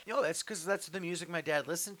That's because that's the music my dad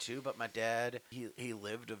listened to. But my dad, he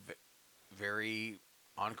lived a very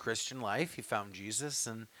on-Christian life. He found Jesus,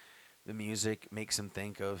 and the music makes him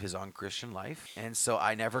think of his unchristian life, and so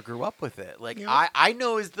I never grew up with it. Like Yep. I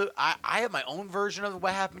know is the I have my own version of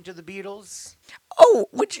what happened to the Beatles. Oh,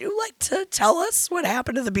 would you like to tell us what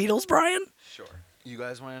happened to the Beatles, Brian? Sure. You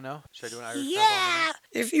guys want to know? Should I do an Irish Yeah,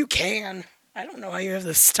 if you can. I don't know how you have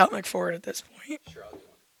the stomach for it at this point. Sure, I'll do one.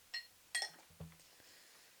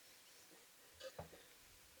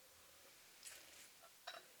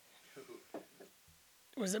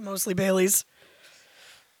 Was it mostly Bailey's?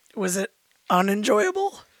 Was it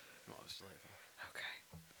unenjoyable? Mostly.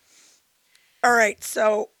 Okay. All right,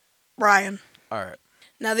 so, Brian, All right.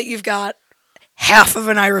 now that you've got half of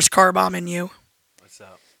an Irish car bomb in you, What's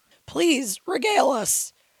up? please regale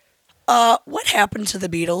us. What happened to the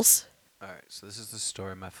Beatles? All right. So this is the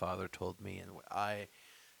story my father told me, and what I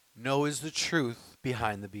know is the truth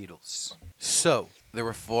behind the Beatles. So there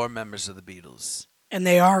were four members of the Beatles. And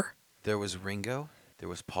they are There was Ringo. There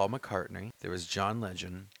was Paul McCartney. There was John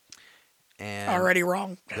Legend. And already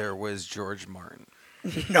wrong. there was George Martin.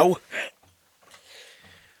 No.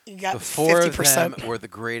 You got The four 50%. of them were the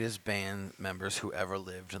greatest band members who ever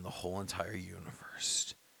lived in the whole entire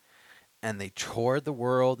universe. And they toured the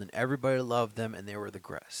world, and everybody loved them, and they were the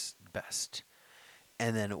best.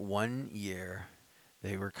 And then one year,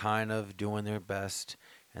 they were kind of doing their best,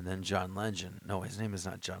 and then John Legend. No, his name is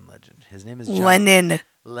not John Legend. His name is John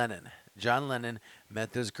Lennon. John Lennon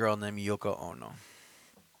met this girl named Yoko Ono.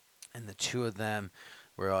 And the two of them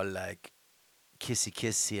were all like, kissy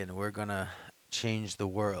kissy, and we're going to change the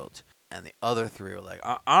world. And the other three were like,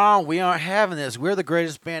 we aren't having this. We're the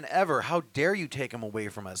greatest band ever. How dare you take them away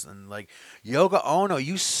from us? And like, Yoko Ono,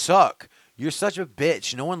 you suck. You're such a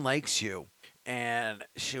bitch. No one likes you. And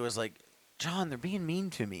she was like, John, they're being mean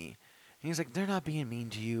to me. And he's like, they're not being mean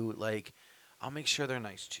to you. Like, I'll make sure they're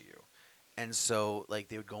nice to you. And so, like,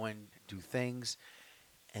 they would go and do things.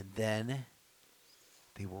 And then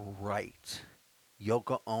they were right.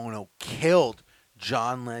 Yoko Ono killed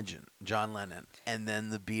John Lennon. And then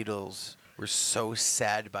the Beatles were so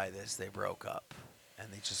sad by this, they broke up.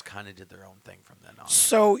 And they just kind of did their own thing from then on.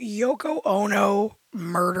 So Yoko Ono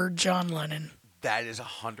murdered John Lennon. That is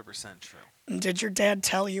 100% true. Did your dad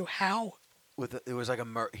tell you how? It was like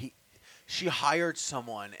she hired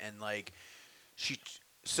someone, and like she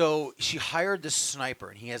hired this sniper,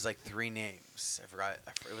 and he has like three names. I forgot.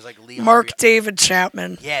 It was like Lee Mark Harvey. David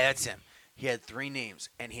Chapman. Yeah, that's him. He had three names,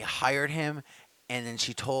 and he hired him. And then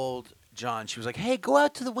she told John, she was like, "Hey, go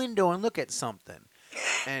out to the window and look at something."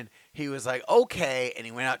 And he was like, "Okay." And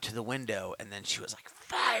he went out to the window, and then she was like,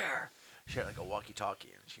 "Fire!" She had like a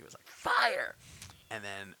walkie-talkie, and she was like, "Fire!" And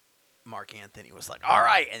then Mark Anthony was like, "All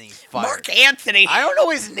right," and he fired. Mark Anthony. I don't know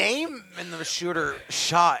his name, and the shooter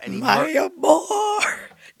shot, and he My amor.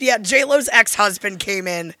 Yeah, J-Lo's ex-husband came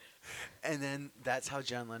in. and then that's how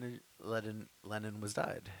John Lennon was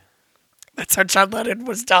died. That's how John Lennon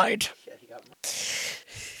was died. Yeah, he got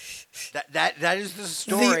that is the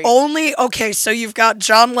story. Okay, so you've got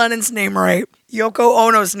John Lennon's name right, Yoko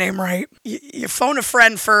Ono's name right. You phone a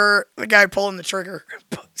friend for the guy pulling the trigger,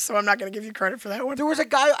 so I'm not going to give you credit for that one. There was a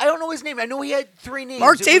guy, I don't know his name. I know he had three names.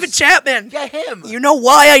 Mark David Chapman. Yeah, him. You know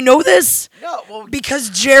why I know this? No, well, Because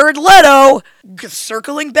Jared Leto,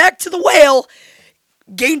 circling back to the whale,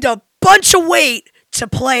 gained a bunch of weight to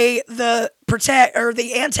play the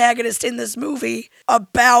antagonist in this movie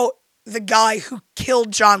about the guy who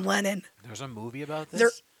killed John Lennon. there's a movie about this?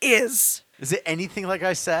 There is. Is it anything like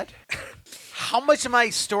I said? How much of my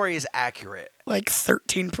story is accurate? Like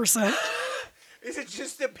 13%. Is it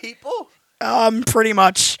just the people? Pretty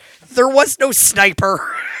much. There was no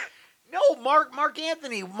sniper. No, Mark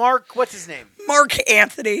Anthony. What's his name? Mark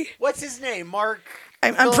Anthony. What's his name?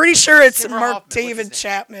 I'm pretty sure it's Zimmer Mark Hoffman. What's his David name?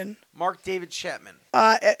 Chapman. Mark David Chapman.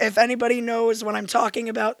 If anybody knows what I'm talking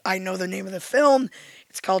about, I know the name of the film.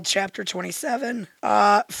 It's called Chapter 27.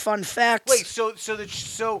 Fun fact. Wait, so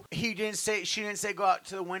she didn't say go out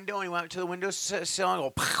to the window, and he went out to the window sill and go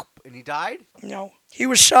pow, and he died? No. He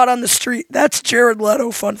was shot on the street. That's Jared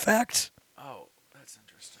Leto, fun fact. Oh, that's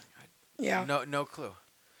interesting. Yeah. No clue.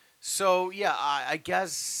 So yeah, I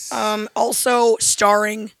guess. Also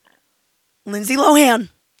starring Lindsay Lohan.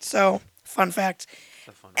 So, fun fact.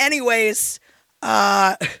 Anyways,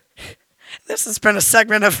 this has been a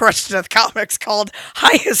segment of Rush to Death Comics called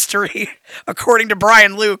High History, according to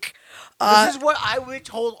Brian Luke. This is what I was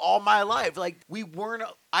told all my life. Like, we weren't.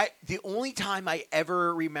 The only time I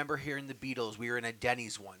ever remember hearing the Beatles, we were in a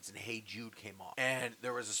Denny's once, and "Hey Jude" came on, and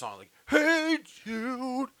there was a song like "Hey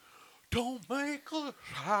Jude, don't make a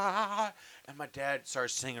cry," and my dad started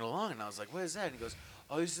singing along, and I was like, "What is that?" And he goes,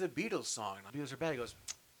 oh, this is a Beatles song. The Beatles are bad. He goes,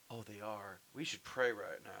 oh, they are. We should pray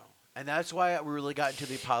right now. And that's why we really got into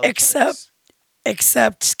the Except,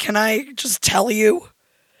 apologetics. can I just tell you?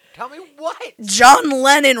 Tell me what? John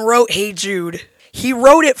Lennon wrote Hey Jude. He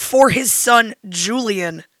wrote it for his son,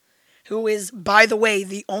 Julian, who is, by the way,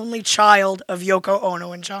 the only child of Yoko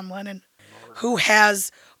Ono and John Lennon, who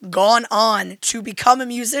has gone on to become a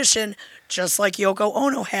musician just like Yoko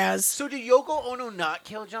Ono has. So did Yoko Ono not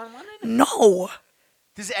kill John Lennon? No.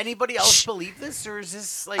 Does anybody else believe this, or is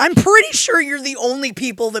this like... I'm pretty sure you're the only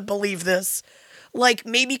people that believe this. Like,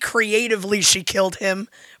 maybe creatively she killed him,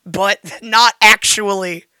 but not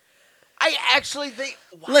actually. I actually think...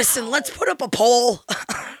 Wow. Listen, let's put up a poll.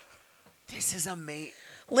 This is amazing.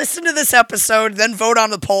 Listen to this episode, then vote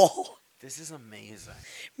on the poll. This is amazing.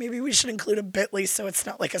 Maybe we should include a bit.ly so it's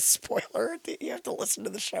not like a spoiler that you have to listen to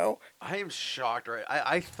the show. I am shocked, right?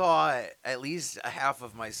 I thought at least a half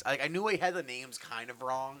of my... I knew I had the names kind of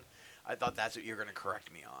wrong. I thought that's what you're going to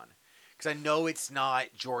correct me on. Because I know it's not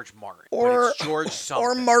George Martin, but it's George something.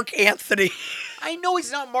 Or Mark Anthony. I know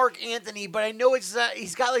it's not Mark Anthony, but I know it's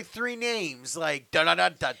he's got like 3 names, like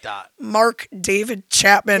da-da-da-da-da. Mark David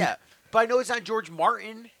Chapman. Yeah, but I know it's not George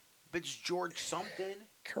Martin, but it's George something.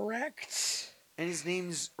 Correct. And his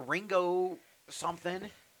name's Ringo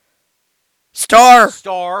something. Star.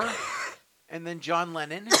 And then John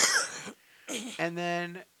Lennon. And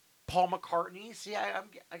then Paul McCartney. See, I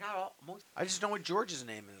got all, most... I just know what George's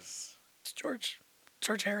name is. It's George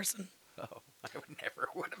Harrison. Oh, I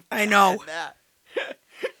would have. I know. That.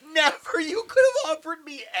 Never. You could have offered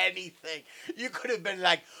me anything. You could have been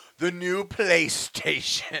like, the new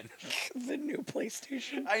PlayStation. The new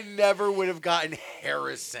PlayStation. I never would have gotten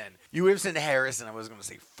Harrison. You would have said Harrison. I was going to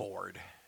say Ford.